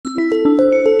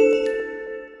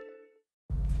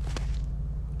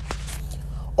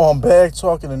On Bag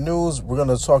Talk in the News, we're going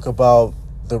to talk about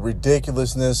the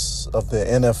ridiculousness of the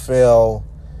NFL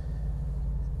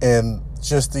and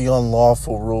just the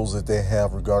unlawful rules that they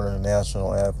have regarding the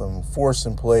national anthem,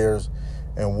 forcing players,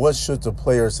 and what should the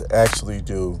players actually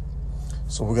do.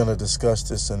 So we're going to discuss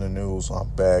this in the news on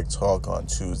Bag Talk on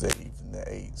Tuesday evening at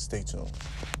 8. Stay tuned.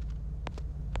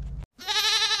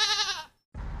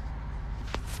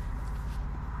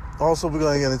 Also, we're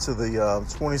going to get into the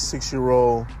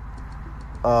 26-year-old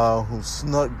who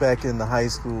snuck back into high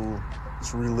school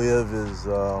to relive his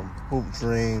hoop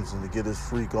dreams and to get his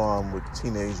freak on with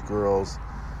teenage girls.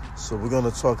 So we're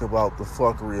going to talk about the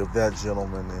fuckery of that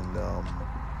gentleman and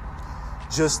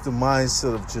just the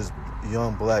mindset of just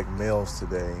young black males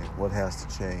today and what has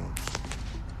to change.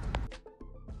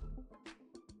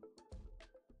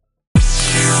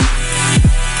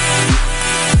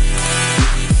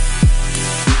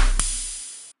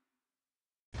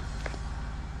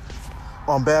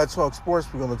 On Bad Talk Sports,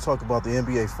 we're going to talk about the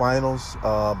NBA Finals.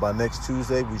 By next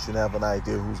Tuesday, we should have an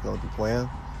idea who's going to be playing.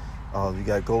 We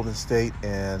got Golden State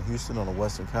and Houston on the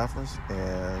Western Conference,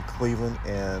 and Cleveland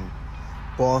and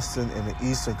Boston in the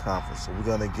Eastern Conference. So we're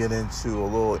going to get into a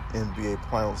little NBA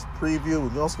Finals preview.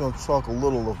 We're also going to talk a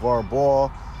little LeVar Ball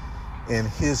and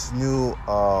his new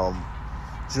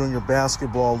junior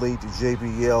basketball league, the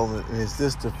JBL, and is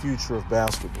this the future of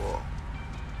basketball?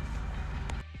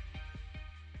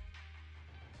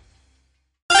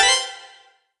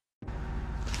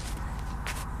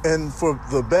 And for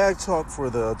the bag talk for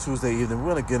the Tuesday evening,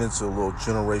 we're going to get into a little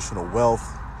generational wealth.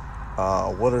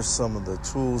 What are some of the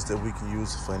tools that we can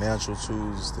use, financial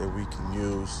tools that we can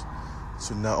use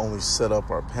to not only set up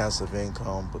our passive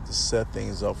income, but to set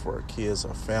things up for our kids,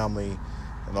 our family,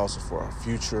 and also for our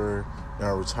future and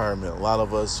our retirement. A lot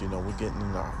of us, we're getting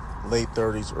in our late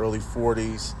 30s, early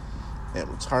 40s, and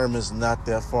retirement's not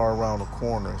that far around the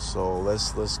corner. So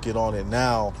let's get on it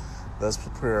now. Let's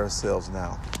prepare ourselves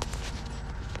now.